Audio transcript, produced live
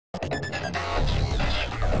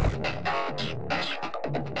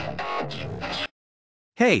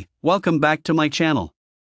Hey, welcome back to my channel.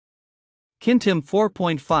 Kintim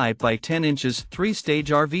 4.5 by 10 inches 3-stage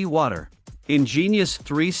RV water. Ingenious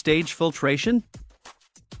 3-stage filtration?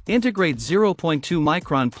 Integrate 0.2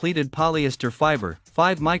 micron pleated polyester fiber,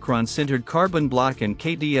 5 micron sintered carbon block and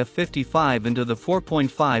KDF 55 into the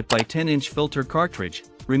 4.5 by 10 inch filter cartridge.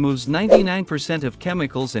 Removes 99% of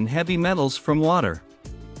chemicals and heavy metals from water.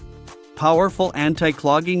 Powerful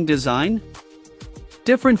anti-clogging design?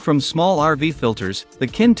 Different from small RV filters, the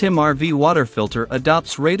Kintim RV water filter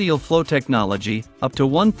adopts radial flow technology. Up to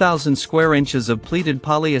 1,000 square inches of pleated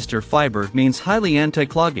polyester fiber means highly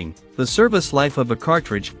anti-clogging. The service life of a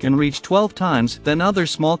cartridge can reach 12 times than other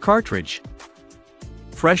small cartridge.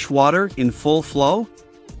 Fresh water in full flow?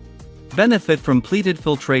 Benefit from pleated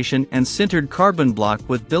filtration and sintered carbon block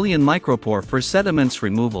with billion micropore for sediments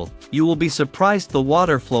removal. You will be surprised the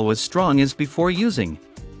water flow is strong as before using.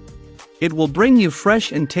 It will bring you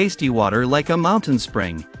fresh and tasty water like a mountain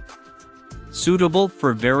spring. Suitable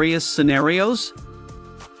for various scenarios?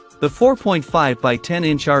 The 4.5 by 10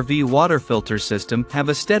 inch RV water filter system have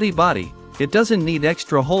a steady body. It doesn't need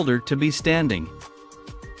extra holder to be standing.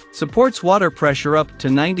 Supports water pressure up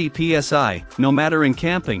to 90 psi, no matter in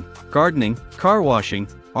camping, gardening, car washing,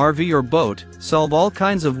 RV or boat. Solve all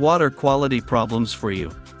kinds of water quality problems for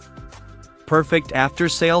you. Perfect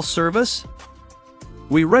after-sale service?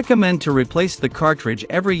 We recommend to replace the cartridge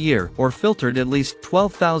every year or filtered at least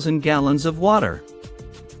 12,000 gallons of water.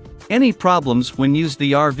 Any problems when use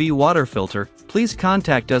the RV water filter, please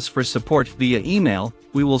contact us for support via email.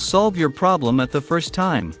 We will solve your problem at the first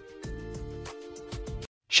time.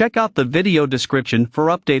 Check out the video description for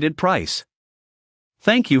updated price.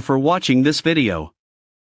 Thank you for watching this video.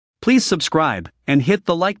 Please subscribe and hit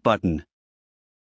the like button.